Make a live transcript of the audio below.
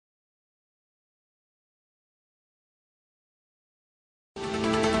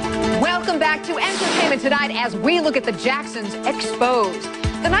back to Entertainment Tonight as we look at the Jacksons exposed.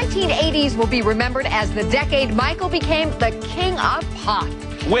 The 1980s will be remembered as the decade Michael became the king of pop.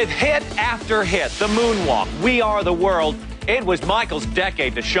 With hit after hit, The Moonwalk, We Are the World, it was Michael's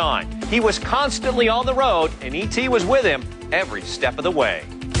decade to shine. He was constantly on the road, and E.T. was with him every step of the way.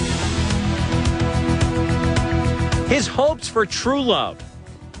 His hopes for true love.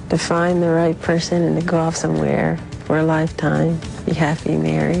 To find the right person and to go off somewhere for a lifetime, be happy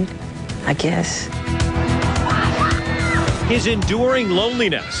married, I guess. His enduring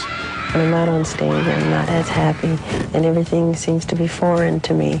loneliness. When I'm not on stage, I'm not as happy, and everything seems to be foreign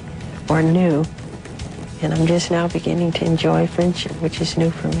to me or new. And I'm just now beginning to enjoy friendship, which is new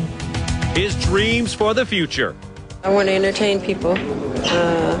for me. His dreams for the future. I want to entertain people,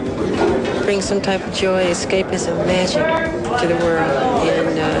 bring some type of joy, escapism, magic to the world,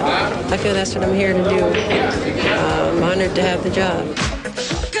 and I feel that's what I'm here to do. I'm honored to have the job.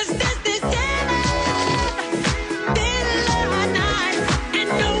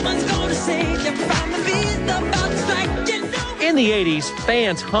 In the 80s,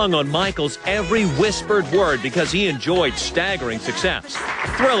 fans hung on Michael's every whispered word because he enjoyed staggering success.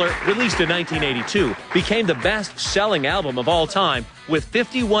 Thriller, released in 1982, became the best-selling album of all time with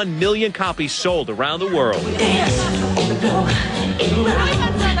 51 million copies sold around the world.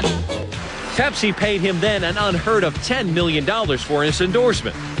 Pepsi paid him then an unheard of $10 million for his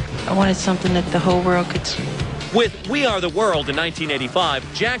endorsement. I wanted something that the whole world could see. With We Are the World in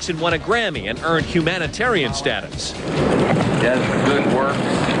 1985, Jackson won a Grammy and earned humanitarian status. Does good work,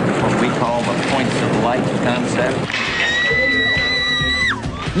 what we call the points of light concept.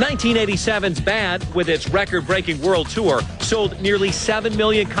 1987's Bad, with its record-breaking world tour, sold nearly 7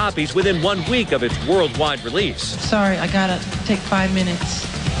 million copies within 1 week of its worldwide release. Sorry, I gotta take 5 minutes.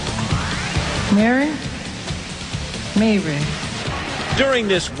 Mary? Mary. During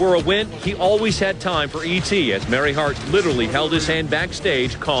this whirlwind, he always had time for E.T. as Mary Hart literally held his hand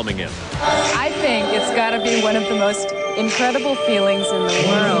backstage, calming him. I think it's got to be one of the most incredible feelings in the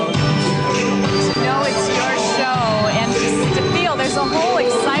world. To know it's your show and just to feel there's a whole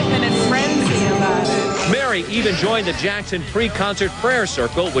excitement and frenzy about it. Mary even joined the Jackson pre-concert prayer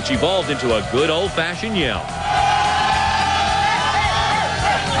circle, which evolved into a good old-fashioned yell.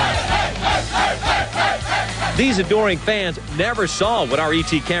 These adoring fans never saw what our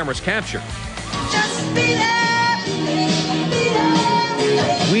E.T. cameras captured.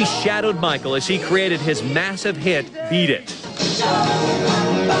 We shadowed Michael as he created his massive hit, Beat It.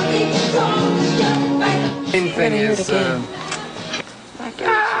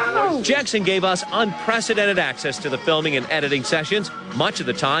 Jackson gave us unprecedented access to the filming and editing sessions. Much of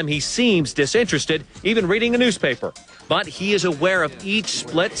the time, he seems disinterested, even reading a newspaper. But he is aware of each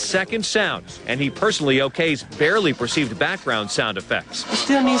split-second sound, and he personally okays barely perceived background sound effects. I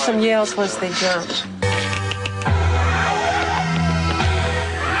still need some yells once they jump.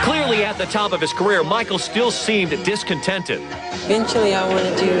 Clearly at the top of his career, Michael still seemed discontented. Eventually, I want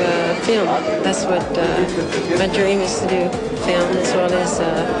to do film. That's what my dream is to do, film as well as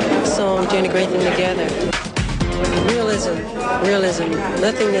song, to integrate them together. Realism,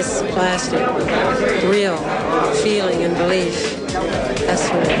 nothing is plastic. Real feeling and belief. That's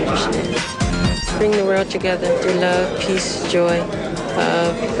what I'm interested in. Bring the world together through love, peace, joy,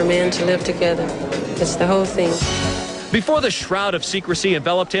 for men to live together. It's the whole thing. Before the shroud of secrecy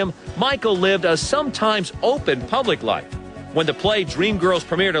enveloped him, Michael lived a sometimes open public life. When the play Dreamgirls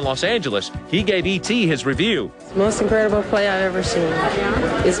premiered in Los Angeles, he gave E.T. his review. It's the most incredible play I've ever seen.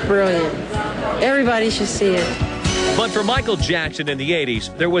 It's brilliant. Everybody should see it. But for Michael Jackson in the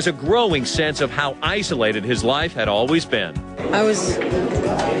 80s, there was a growing sense of how isolated his life had always been. I was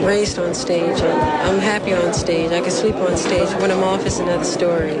raised on stage, and I'm happy on stage. I can sleep on stage. When I'm off, it's another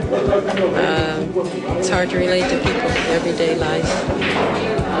story. It's hard to relate to people in everyday life.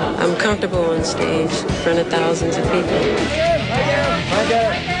 I'm comfortable on stage in front of thousands of people.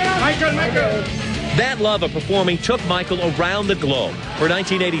 That love of performing took Michael around the globe. For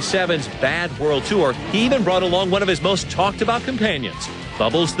 1987's Bad World Tour, he even brought along one of his most talked-about companions,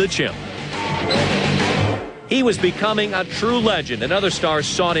 Bubbles the Chimp. He was becoming a true legend, and other stars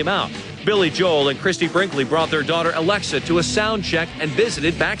sought him out. Billy Joel and Christy Brinkley brought their daughter Alexa to a sound check and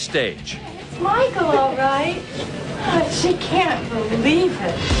visited backstage. Michael, all right? She can't believe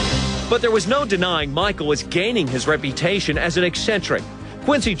it. But there was no denying Michael was gaining his reputation as an eccentric.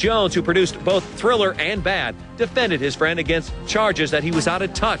 Quincy Jones, who produced both Thriller and Bad, defended his friend against charges that he was out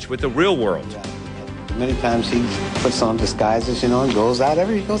of touch with the real world. Many times he puts on disguises, you know, and goes out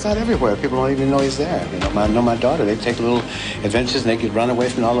everywhere. People don't even know he's there. You know, my daughter, they take little adventures and they could run away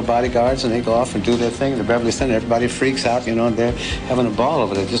from all the bodyguards and they go off and do their thing. The Beverly Center, everybody freaks out, you know, and they're having a ball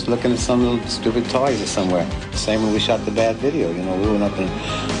over there, just looking at some little stupid toys or somewhere. Same when we shot the bad video, you know, we went up in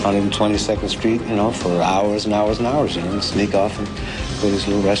 122nd Street, you know, for hours and hours and hours, you know, and sneak off and go to these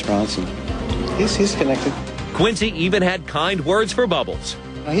little restaurants, and he's connected. Quincy even had kind words for Bubbles.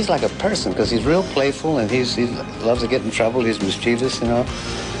 He's like a person because he's real playful and he loves to get in trouble. He's mischievous, you know.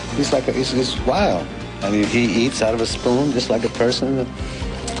 He's wild. I mean, he eats out of a spoon just like a person that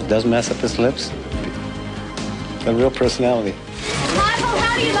doesn't mess up his lips. A real personality. Michael,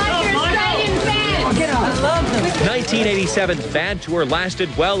 how do you like your Australian fans? I love them. 1987's Bad Tour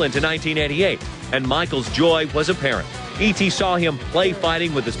lasted well into 1988, and Michael's joy was apparent. E.T. saw him play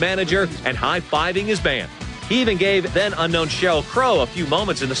fighting with his manager and high-fiving his band. He even gave then-unknown Sheryl Crow a few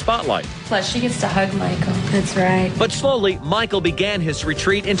moments in the spotlight. Plus, she gets to hug Michael. That's right. But slowly, Michael began his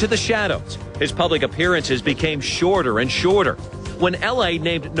retreat into the shadows. His public appearances became shorter and shorter. When L.A.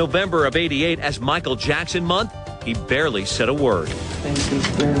 named November of '88 as Michael Jackson Month, he barely said a word. Thank you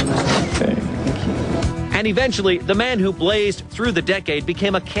very much. Thank you. And eventually, the man who blazed through the decade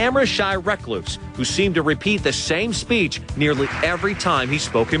became a camera-shy recluse who seemed to repeat the same speech nearly every time he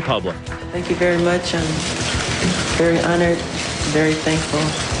spoke in public. Thank you very much. I'm very honored, very thankful.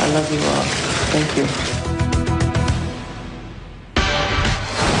 I love you all. Thank you.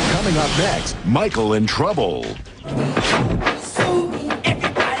 Coming up next, Michael in trouble.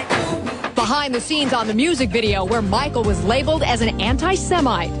 Behind the scenes on the music video where Michael was labeled as an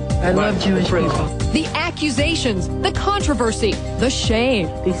anti-Semite. I love Jewish people. The accusations, the controversy, the shame.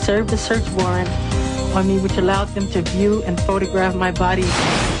 They served a search warrant on me, which allowed them to view and photograph my body.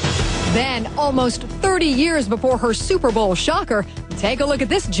 Then, almost 30 years before her Super Bowl shocker, take a look at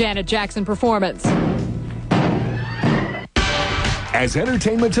this Janet Jackson performance. As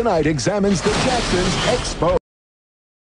Entertainment Tonight examines the Jacksons exposed.